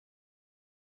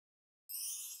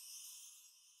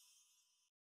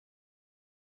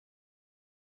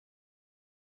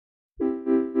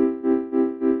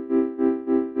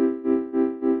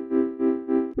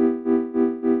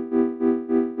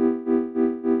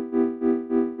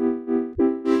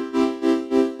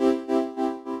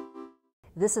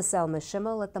This is Selma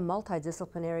Schimmel at the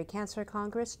Multidisciplinary Cancer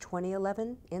Congress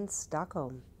 2011 in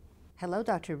Stockholm. Hello,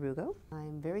 Dr. Rugo.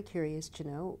 I'm very curious to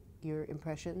know your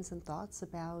impressions and thoughts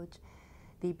about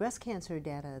the breast cancer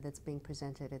data that's being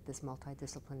presented at this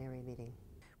multidisciplinary meeting.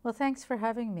 Well, thanks for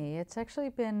having me. It's actually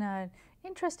been an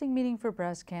interesting meeting for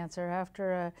breast cancer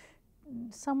after a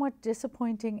somewhat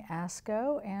disappointing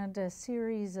ASCO and a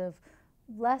series of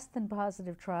less than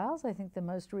positive trials. I think the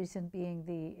most recent being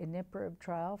the iniprib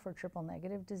trial for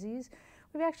triple-negative disease.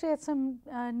 We've actually had some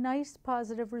nice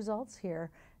positive results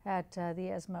here at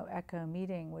the ESMO ECHO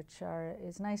meeting, which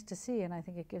is nice to see, and I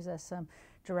think it gives us some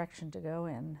direction to go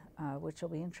in, which will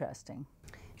be interesting.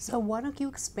 So why don't you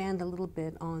expand a little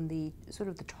bit on the sort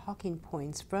of the talking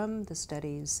points from the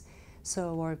studies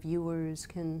so our viewers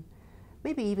can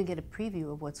maybe even get a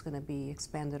preview of what's going to be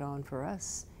expanded on for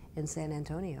us in San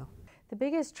Antonio. The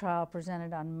biggest trial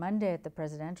presented on Monday at the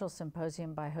Presidential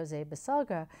Symposium by Jose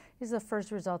Baselga is the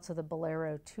first results of the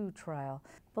Bolero-2 trial.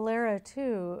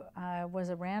 Bolero-2 was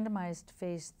a randomized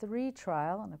phase 3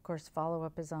 trial, and of course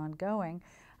follow-up is ongoing,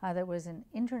 that was an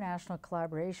international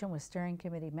collaboration with steering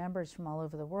committee members from all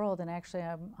over the world, and actually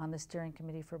I'm on the steering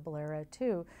committee for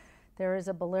Bolero-2. There is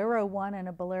a Bolero-1 and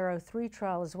a Bolero-3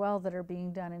 trial as well that are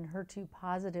being done in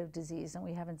HER2-positive disease, and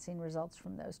we haven't seen results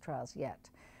from those trials yet.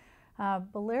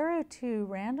 Bolero-2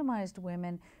 randomized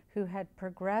women who had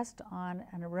progressed on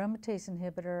an aromatase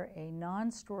inhibitor, a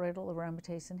non-steroidal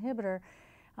aromatase inhibitor,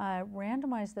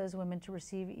 randomized those women to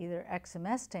receive either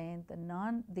exemestane,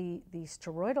 the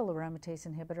steroidal aromatase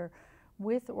inhibitor,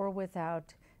 with or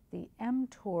without the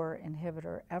mTOR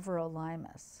inhibitor,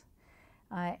 everolimus.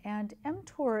 And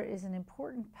mTOR is an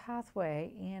important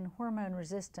pathway in hormone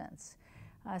resistance.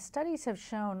 Studies have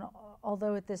shown,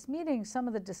 although at this meeting some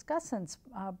of the discussants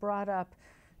brought up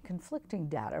conflicting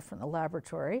data from the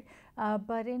laboratory,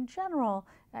 but in general,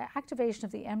 activation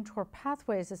of the mTOR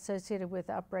pathway is associated with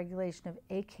upregulation of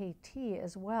AKT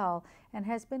as well, and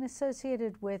has been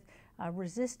associated with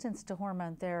resistance to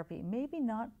hormone therapy. Maybe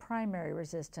not primary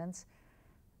resistance,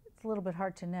 it's a little bit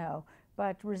hard to know,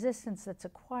 but resistance that's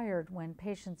acquired when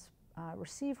patients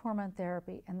receive hormone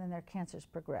therapy and then their cancers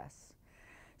progress.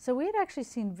 So we had actually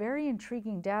seen very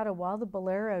intriguing data while the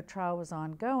Bolero trial was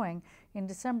ongoing. In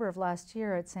December of last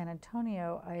year at San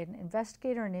Antonio, an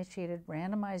investigator-initiated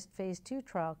randomized phase 2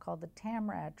 trial called the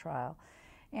TAMRAD trial.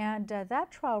 And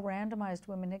that trial randomized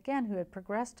women, again, who had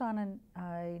progressed on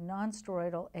a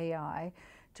non-steroidal AI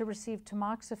to receive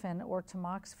tamoxifen or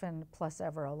tamoxifen plus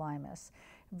everolimus.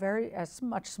 A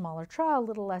much smaller trial, a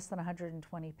little less than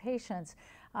 120 patients,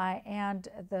 and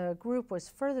the group was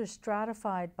further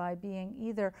stratified by being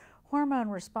either hormone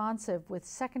responsive with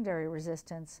secondary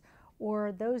resistance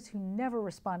or those who never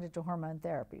responded to hormone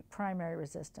therapy, primary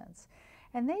resistance.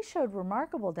 And they showed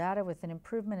remarkable data with an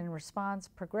improvement in response,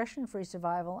 progression-free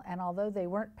survival, and although they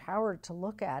weren't powered to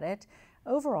look at it,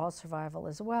 overall survival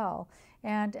as well.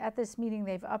 And at this meeting,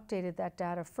 they've updated that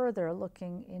data further,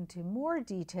 looking into more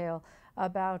detail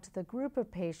about the group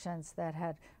of patients that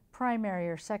had primary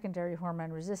or secondary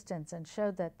hormone resistance, and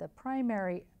showed that the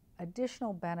primary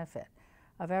additional benefit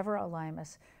of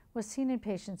everolimus was seen in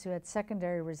patients who had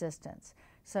secondary resistance.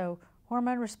 So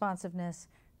hormone responsiveness,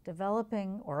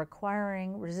 developing or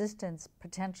acquiring resistance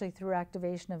potentially through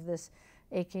activation of this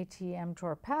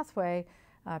AKT-mTOR pathway,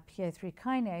 PI3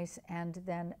 kinase, and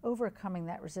then overcoming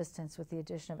that resistance with the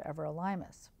addition of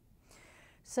everolimus.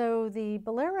 So the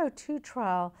Bolero-2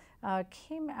 trial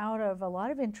came out of a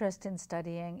lot of interest in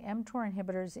studying mTOR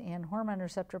inhibitors in hormone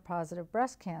receptor-positive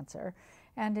breast cancer,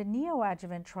 and a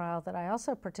neoadjuvant trial that I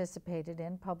also participated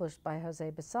in, published by Jose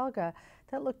Baselga,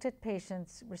 that looked at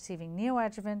patients receiving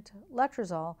neoadjuvant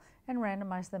letrozole and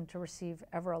randomized them to receive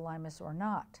everolimus or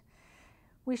not.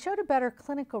 We showed a better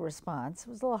clinical response. It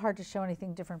was a little hard to show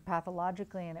anything different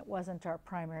pathologically, and it wasn't our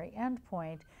primary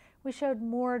endpoint. We showed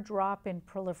more drop in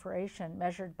proliferation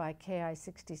measured by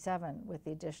Ki-67 with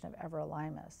the addition of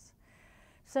everolimus.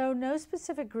 So no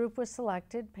specific group was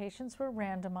selected. Patients were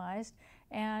randomized,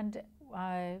 and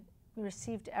we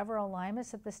received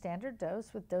everolimus at the standard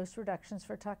dose with dose reductions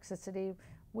for toxicity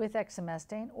with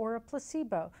exemestane, or a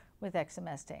placebo with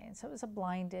exemestane. So it was a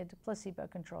blinded,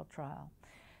 placebo-controlled trial.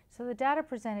 So the data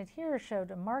presented here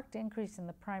showed a marked increase in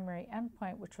the primary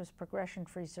endpoint, which was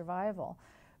progression-free survival,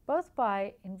 both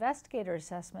by investigator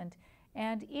assessment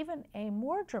and even a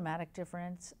more dramatic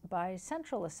difference by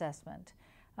central assessment.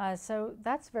 So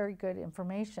that's very good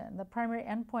information. The primary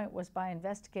endpoint was by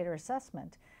investigator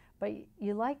assessment, but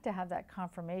you like to have that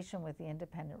confirmation with the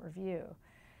independent review.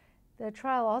 The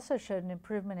trial also showed an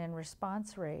improvement in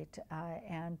response rate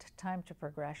and time to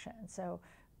progression. So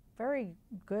very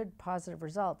good positive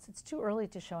results. It's too early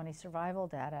to show any survival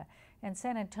data, and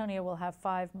San Antonio will have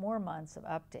 5 more months of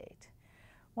update.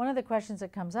 One of the questions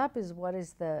that comes up is, what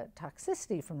is the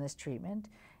toxicity from this treatment?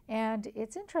 And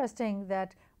it's interesting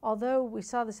that although we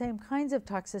saw the same kinds of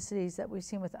toxicities that we've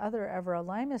seen with other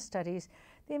everolimus studies,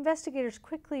 the investigators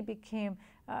quickly became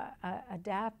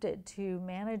adapted to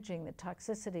managing the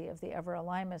toxicity of the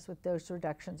everolimus with dose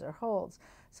reductions or holds.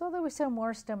 So although we saw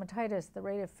more stomatitis, the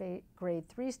rate of grade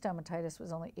 3 stomatitis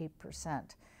was only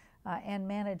 8% and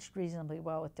managed reasonably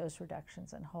well with dose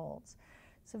reductions and holds.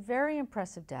 So very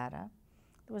impressive data.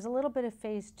 There was a little bit of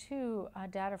phase 2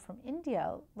 data from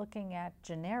India looking at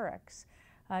generics,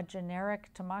 generic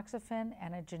tamoxifen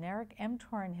and a generic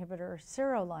mTOR inhibitor,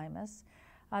 sirolimus,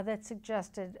 that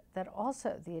suggested that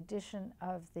also the addition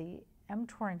of the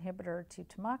mTOR inhibitor to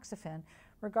tamoxifen,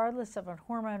 regardless of a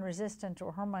hormone-resistant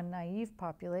or hormone-naive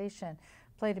population,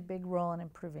 played a big role in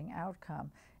improving outcome,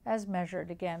 as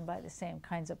measured again by the same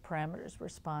kinds of parameters,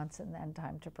 response and then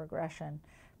time to progression,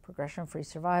 progression-free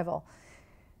survival.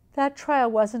 That trial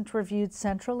wasn't reviewed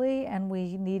centrally, and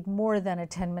we need more than a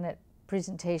 10-minute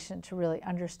presentation to really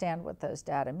understand what those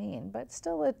data mean, but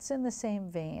still it's in the same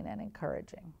vein and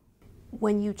encouraging.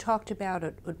 When you talked about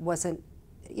it, it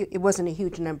wasn't a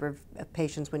huge number of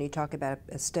patients when you talk about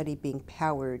a study being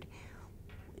powered.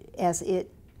 As the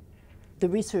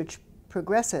research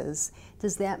progresses,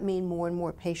 does that mean more and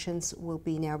more patients will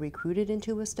be now recruited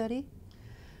into a study?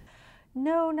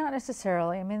 No, not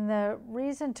necessarily. I mean, the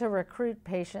reason to recruit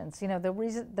patients,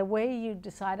 the way you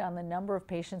decide on the number of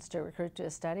patients to recruit to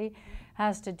a study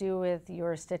has to do with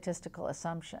your statistical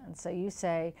assumptions. So you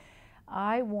say,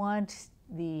 I want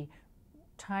the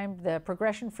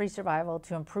progression-free survival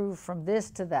to improve from this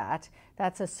to that.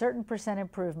 That's a certain %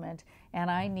 improvement, and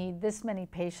I need this many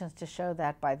patients to show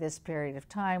that by this period of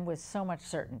time with so much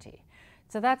certainty.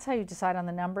 So that's how you decide on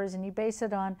the numbers, and you base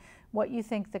it on what you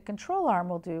think the control arm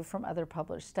will do from other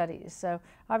published studies. So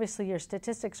obviously your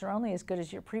statistics are only as good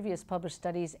as your previous published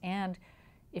studies, and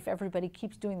if everybody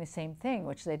keeps doing the same thing,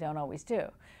 which they don't always do.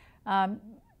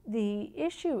 The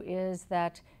issue is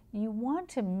that you want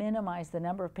to minimize the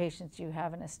number of patients you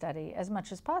have in a study as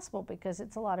much as possible because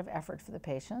it's a lot of effort for the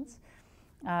patients.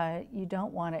 You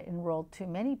don't want to enroll too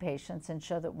many patients and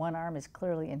show that one arm is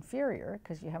clearly inferior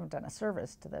because you haven't done a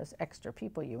service to those extra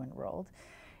people you enrolled.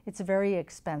 It's very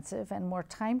expensive and more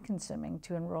time-consuming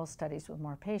to enroll studies with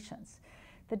more patients.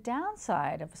 The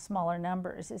downside of smaller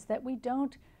numbers is that we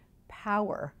don't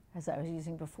power, as I was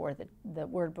using before, the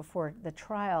word before, the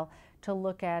trial, to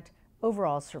look at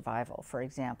overall survival, for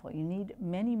example. You need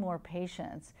many more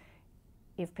patients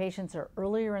if patients are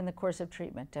earlier in the course of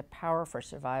treatment to power for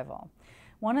survival.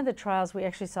 One of the trials we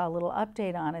actually saw a little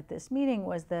update on at this meeting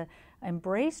was the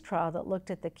EMBRACE trial that looked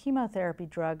at the chemotherapy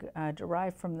drug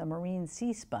derived from the marine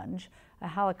sea sponge, a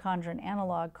halocondrin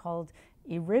analog called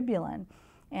eribulin.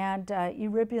 And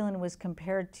eribulin was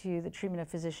compared to the treatment of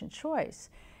physician choice.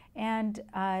 And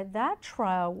that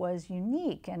trial was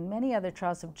unique, and many other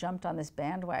trials have jumped on this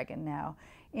bandwagon now,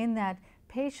 in that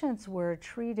patients were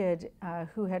treated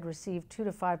who had received 2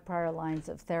 to 5 prior lines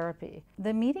of therapy.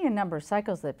 The median number of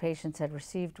cycles that patients had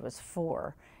received was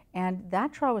 4, and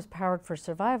that trial was powered for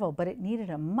survival, but it needed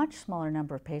a much smaller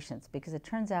number of patients because it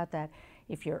turns out that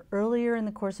if you're earlier in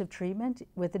the course of treatment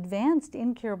with advanced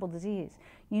incurable disease,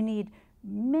 you need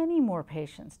many more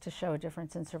patients to show a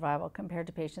difference in survival compared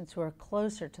to patients who are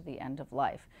closer to the end of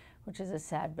life, which is a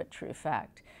sad but true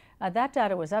fact. That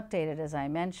data was updated, as I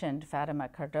mentioned. Fatima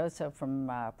Cardoso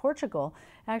from Portugal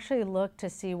actually looked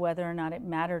to see whether or not it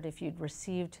mattered if you'd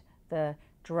received the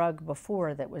drug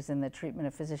before that was in the treatment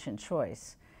of physician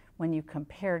choice when you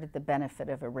compared the benefit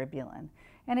of eribulin.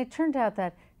 And it turned out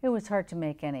that it was hard to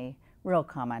make any real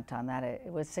comment on that.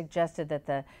 It was suggested that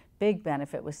the big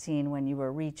benefit was seen when you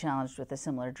were re-challenged with a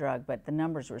similar drug, but the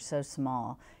numbers were so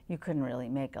small you couldn't really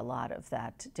make a lot of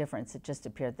that difference. It just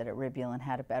appeared that eribulin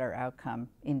had a better outcome,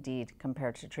 indeed,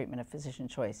 compared to treatment of physician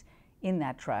choice in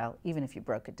that trial, even if you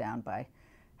broke it down by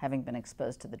having been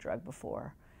exposed to the drug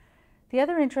before. The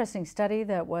other interesting study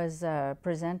that was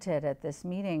presented at this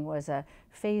meeting was a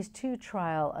phase 2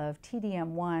 trial of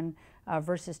TDM1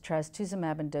 versus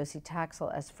trastuzumab and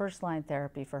docetaxel as first-line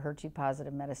therapy for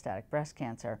HER2-positive metastatic breast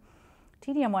cancer.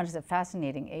 TDM1 is a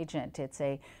fascinating agent. It's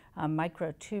a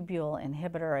microtubule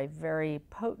inhibitor, a very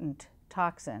potent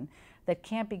toxin that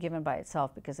can't be given by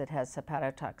itself because it has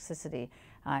hepatotoxicity.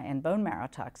 and bone marrow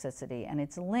toxicity, and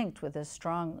it's linked with a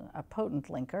strong, potent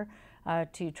linker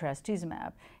to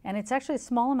trastuzumab. And it's actually a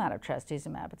small amount of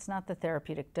trastuzumab. It's not the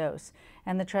therapeutic dose.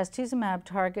 And the trastuzumab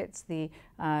targets the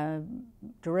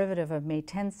derivative of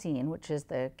maytansine, which is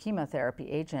the chemotherapy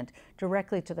agent,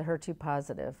 directly to the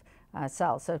HER2-positive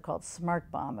cells, so-called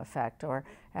smart bomb effect, or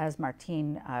as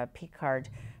Martine Picard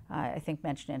I think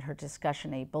mentioned in her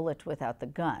discussion, a bullet without the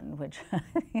gun, which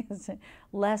is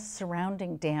less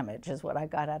surrounding damage is what I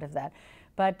got out of that.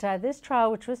 But this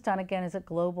trial, which was done again as a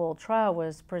global trial,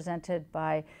 was presented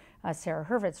by Sarah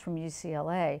Hurvitz from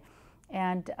UCLA.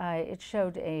 And it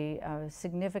showed a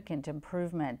significant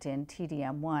improvement in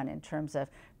TDM1 in terms of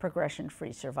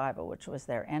progression-free survival, which was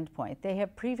their endpoint. They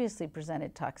have previously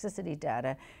presented toxicity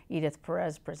data. Edith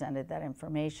Perez presented that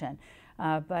information.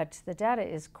 But the data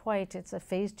is it's a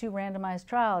phase 2 randomized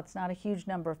trial. It's not a huge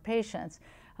number of patients,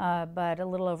 but a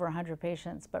little over 100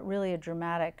 patients, but really a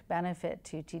dramatic benefit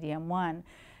to TDM1.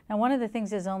 Now, one of the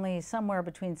things is only somewhere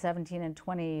between 17 and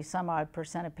 20 some odd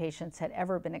 % of patients had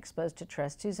ever been exposed to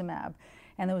trastuzumab,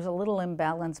 and there was a little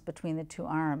imbalance between the two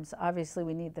arms. Obviously,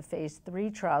 we need the phase 3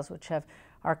 trials, which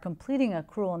are completing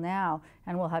accrual now,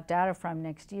 and we'll have data from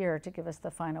next year to give us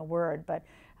the final word. But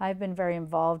I've been very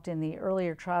involved in the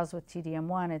earlier trials with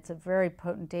TDM1. It's a very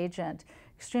potent agent,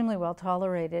 extremely well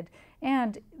tolerated,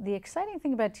 and the exciting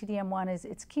thing about TDM1 is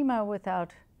it's chemo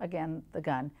without, again, the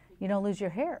gun. You don't lose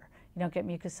your hair. You don't get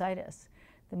mucositis.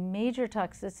 The major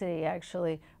toxicity,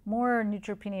 actually, more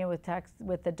neutropenia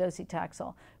with the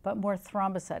docetaxel, but more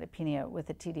thrombocytopenia with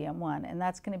the TDM1, and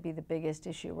that's going to be the biggest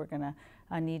issue we're going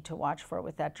to need to watch for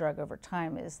with that drug over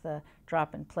time, is the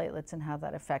drop in platelets and how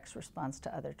that affects response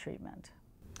to other treatment.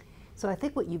 So I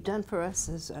think what you've done for us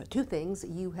is two things.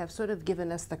 You have sort of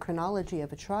given us the chronology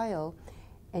of a trial,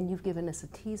 and you've given us a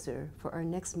teaser for our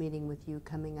next meeting with you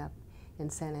coming up in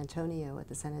San Antonio at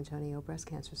the San Antonio Breast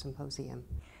Cancer Symposium.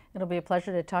 It'll be a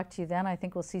pleasure to talk to you then. I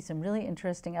think we'll see some really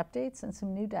interesting updates and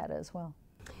some new data as well.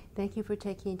 Thank you for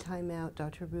taking time out,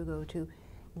 Dr. Rugo, to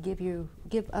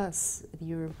give us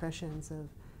your impressions of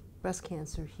breast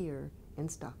cancer here in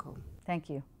Stockholm. Thank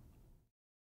you.